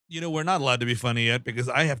You know, we're not allowed to be funny yet because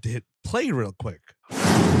I have to hit play real quick.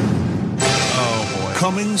 Oh, boy.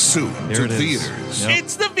 Coming soon to theaters. Yep.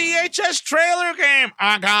 It's the VHS trailer game.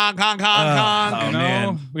 Oh,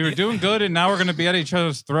 man. We were doing good, and now we're going to be at each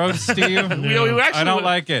other's throats, Steve. We actually I don't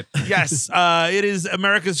like it. Yes, it is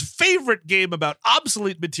America's favorite game about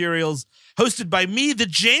obsolete materials, hosted by me, the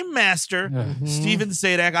Game Master, Steven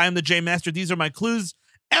Sadak. I am the Game Master. These are my clues.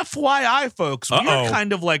 FYI, folks, we are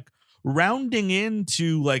kind of like rounding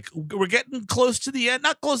into like we're getting close to the end,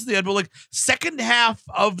 not close to the end, but like second half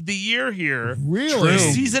of the year here. Really? The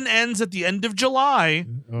season ends at the end of July.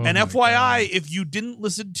 And FYI, if you didn't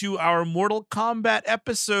listen to our Mortal Kombat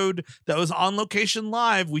episode that was on location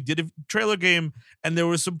live, we did a trailer game and there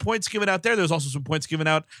was some points given out there. There was also some points given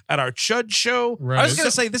out at our Chud show. Right. I was going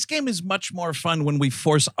to say, this game is much more fun when we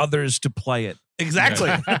force others to play it. Exactly.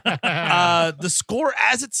 The score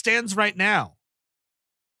as it stands right now,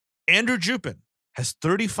 Andrew Jupin has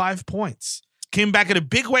 35 points. Came back in a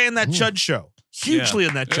big way in that Chud show. Hugely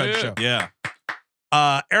in that Chud show. Yeah.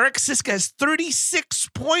 Eric Siska has 36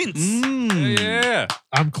 points. Yeah.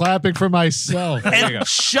 I'm clapping for myself. And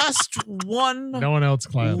just one No one else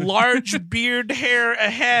clapping. large beard hair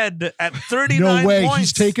ahead at 39 No way. points.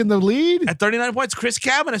 He's taking the lead? At 39 points, Chris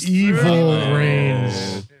Cabin is Evil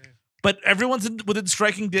reigns. But everyone's within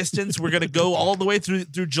striking distance. We're going to go all the way through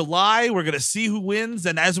July. We're going to see who wins.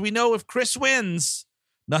 And as we know, if Chris wins,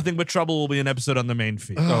 Nothing But Trouble will be an episode on the main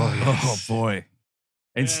feed. Oh, boy.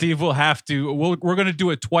 And Steve will have to. We're going to do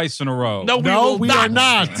it twice in a row. No, We are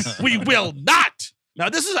not. We will not. Now,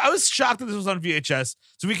 I was shocked that this was on VHS.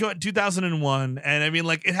 So we came out in 2001. And I mean,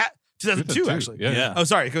 like, it had 2002, actually. Yeah. Oh,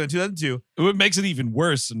 sorry. It came out in 2002. It makes it even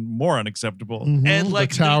worse and more unacceptable. And like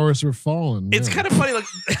the towers were falling. It's yeah. kind of funny, like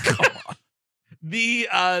the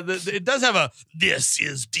it does have a "This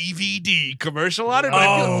is DVD" commercial on it. But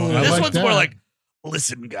I feel, I this like one's that. more like,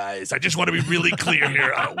 "Listen, guys, I just want to be really clear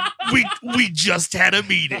here. We just had a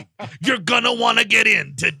meeting. You're gonna want to get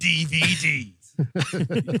into DVD."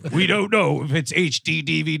 We don't know if it's HD,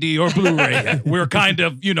 DVD, or Blu-ray. We're kind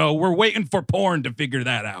of, we're waiting for porn to figure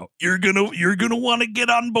that out. You're gonna want to get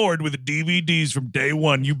on board with the DVDs from day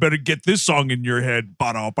one. You better get this song in your head.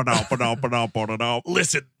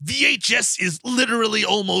 Listen, VHS is literally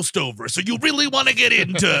almost over, so you really want to get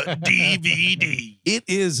into DVD. It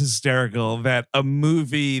is hysterical that a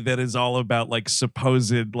movie that is all about like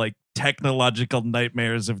supposed like technological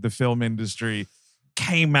nightmares of the film industry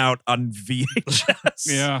came out on VHS.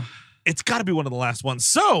 Yeah. It's got to be one of the last ones.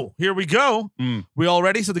 So here we go. We all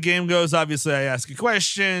ready? So the game goes, obviously, I ask a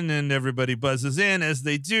question and everybody buzzes in as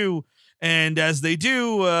they do. And as they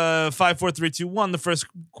do, 5, 4, 3, 2, 1. The first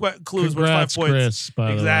clue is worth 5 points. Chris, by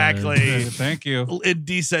the way. Exactly. Thank you. In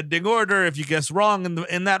descending order. If you guess wrong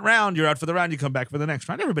in that round, you're out for the round. You come back for the next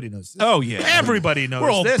round. Everybody knows this. Oh, yeah. Everybody knows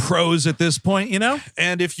We're all this. pros at this point, you know?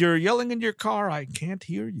 And if you're yelling in your car, I can't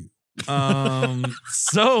hear you.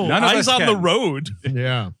 So None of Eyes us on can. the road.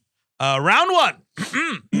 Yeah. round one.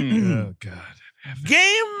 Oh, God.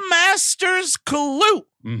 Game Master's Clue.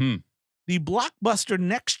 Mm-hmm. The blockbuster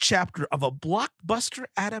next chapter of a blockbuster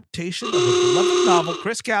adaptation of a beloved novel.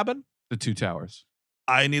 Chris Cabin. The Two Towers.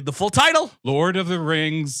 I need the full title. Lord of the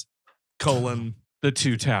Rings, The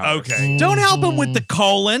Two Towers. Okay. Don't help him with the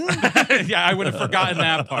colon. Yeah, I would have forgotten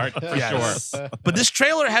that part for sure. But this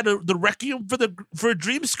trailer had the Requiem for a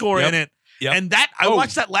Dream score in it. Yep. And that I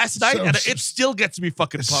watched that last night, and it still gets me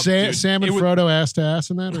fucking pumped. Dude. Sam and Frodo ass to ass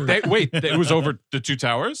in that? Or? It was over The Two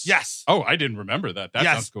Towers? Yes. Oh, I didn't remember that. That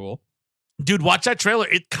sounds cool. Dude, watch that trailer.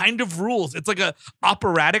 It kind of rules. It's like a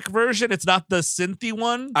operatic version. It's not the synthy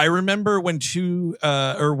one. I remember when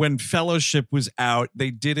when Fellowship was out, they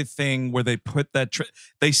did a thing where they put that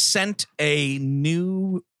they sent a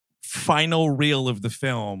new final reel of the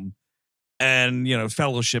film, and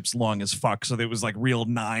Fellowship's long as fuck, so there was like reel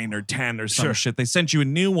 9 or 10 or some shit. They sent you a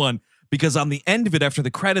new one because on the end of it, after the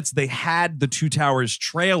credits, they had the Two Towers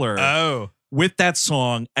trailer with that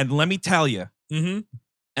song, and let me tell you.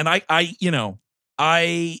 And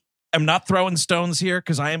I am not throwing stones here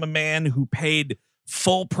because I am a man who paid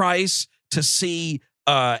full price to see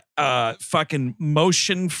fucking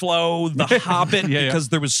motion flow The Hobbit because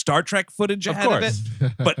there was Star Trek footage ahead of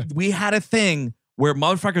it. But we had a thing where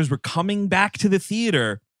motherfuckers were coming back to the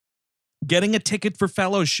theater, getting a ticket for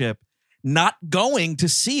Fellowship, not going to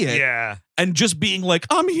see it, and just being like,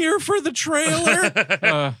 I'm here for the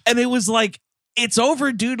trailer. And it was like, it's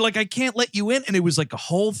over, dude. Like, I can't let you in. And it was like a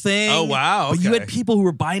whole thing. Oh, wow. But you had people who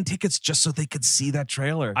were buying tickets just so they could see that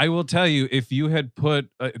trailer. I will tell you, if you had put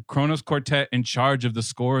Kronos Quartet in charge of the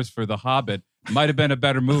scores for The Hobbit, might have been a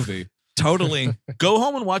better movie. Totally. Go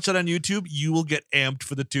home and watch that on YouTube. You will get amped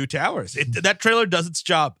for the Two Towers. That trailer does its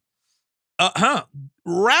job.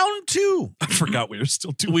 Round 2. I forgot we were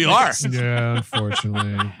still doing We are. this. Yeah,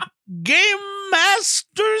 unfortunately. Game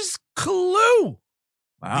Master's Clue.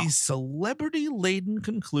 Wow. The celebrity-laden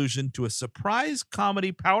conclusion to a surprise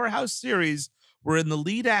comedy powerhouse series wherein the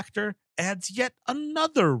lead actor adds yet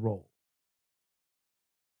another role.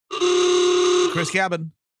 Chris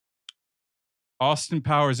Cabin. Austin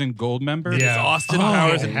Powers and Goldmember. It is Austin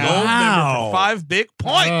Powers and wow. Goldmember for 5 big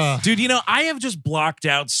points. Dude, you know, I have just blocked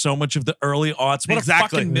out so much of the early aughts. What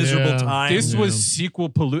Exactly. a fucking miserable Yeah. time. This was sequel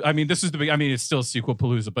palooza. I mean, this is the. I mean, it's still sequel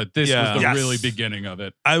palooza, but this Yeah. was the Yes. really beginning of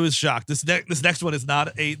it. I was shocked. This next one is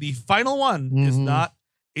not the final one is Mhm. not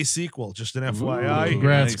a sequel, just an FYI.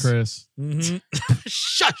 Congrats, Nice. Chris. Mhm.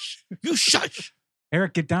 Shush. You shush.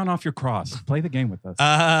 Eric, get down off your cross. Play the game with us.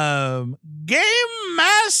 Game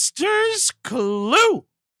Master's Clue.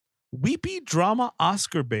 Weepy drama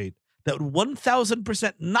Oscar bait that would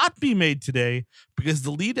 1000% not be made today because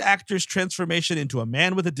the lead actor's transformation into a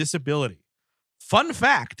man with a disability. Fun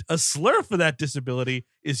fact, a slur for that disability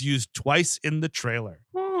is used twice in the trailer.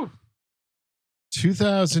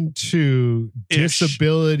 2002 Ish.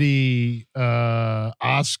 disability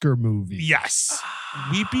Oscar movie. Yes.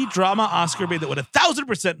 Weepy drama Oscar bait that would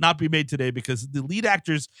 1000% not be made today because the lead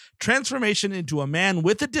actor's transformation into a man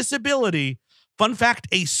with a disability. Fun fact,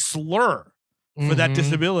 a slur for that Mhm.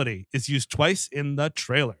 disability is used twice in the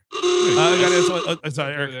trailer.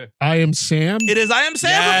 Sorry, Eric. I Am Sam. It is I Am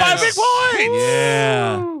Sam for 5 big points.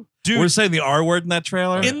 Yeah. Dude, We're saying the R word in that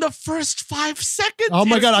trailer? in the first 5 seconds. Oh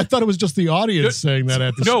my it's- God, I thought it was just the audience saying that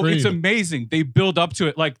at the No, screen. it's amazing. They build up to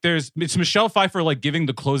it. Like it's Michelle Pfeiffer like giving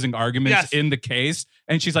the closing arguments Yes. in the case,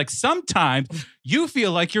 and she's like, sometimes you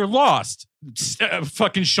feel like you're lost.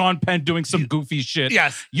 Fucking Sean Penn doing some goofy shit.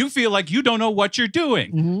 Yes. You feel like you don't know what you're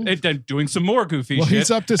doing, Mhm. and then doing some more goofy Well, shit.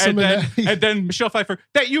 he's up to some and of then, that. and then Michelle Pfeiffer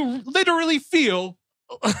that you literally feel.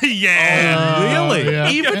 Yeah. Really? Yeah.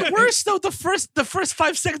 Even worse though, the first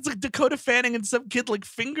 5 seconds, like Dakota Fanning and some kid like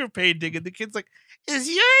finger painting, and the kid's like, "Is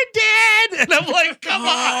your dad?" And I'm like, "Come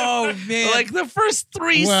Oh, on!" man. Like the first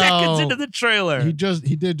 3 Well, seconds into the trailer. He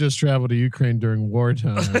did just travel to Ukraine during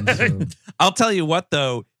wartime. So. I'll tell you what,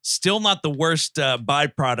 though, still not the worst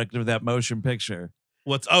byproduct of that motion picture.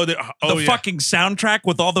 What's The fucking soundtrack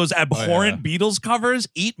with all those abhorrent Beatles covers,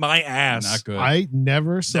 eat my ass. Not good. I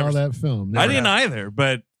never saw Never- that film. I Never. didn't either,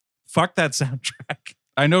 but fuck that soundtrack.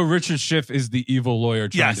 I know Richard Schiff is the evil lawyer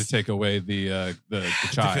trying Yes. to take away the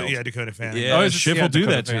child. Dakota Fanning. Yeah, Oh, it's Schiff yeah, will do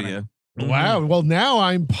Dakota that to Fanning. you. Wow. Well, now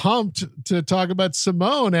I'm pumped to talk about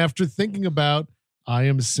Simone after thinking about I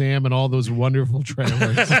Am Sam and all those wonderful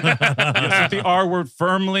trailers. Yes, with the R word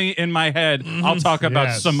firmly in my head, I'll talk about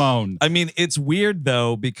Yes. Simone. I mean, it's weird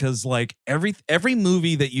though, because like every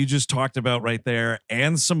movie that you just talked about right there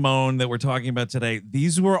and Simone that we're talking about today,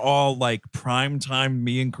 these were all like prime time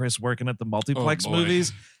me and Chris working at the multiplex boy.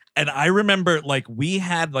 movies. And I remember like we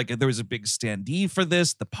had like there was a big standee for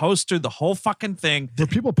this, the poster, the whole fucking thing. Were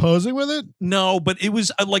people posing with it? No, but it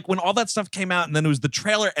was like when all that stuff came out and then it was the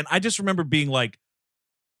trailer. And I just remember being like,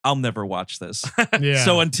 I'll never watch this. Yeah.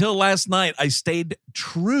 So until last night, I stayed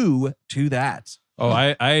true to that. Oh,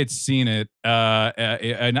 I had seen it,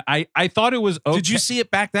 and I thought it was okay. Did you see it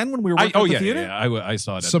back then when we were working at the theater? I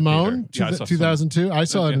saw it. At Simone, the theater. Yeah, I saw 2002. I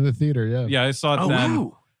saw it Yeah. in the theater. Yeah. Yeah, I saw it Oh, then.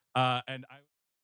 wow. And I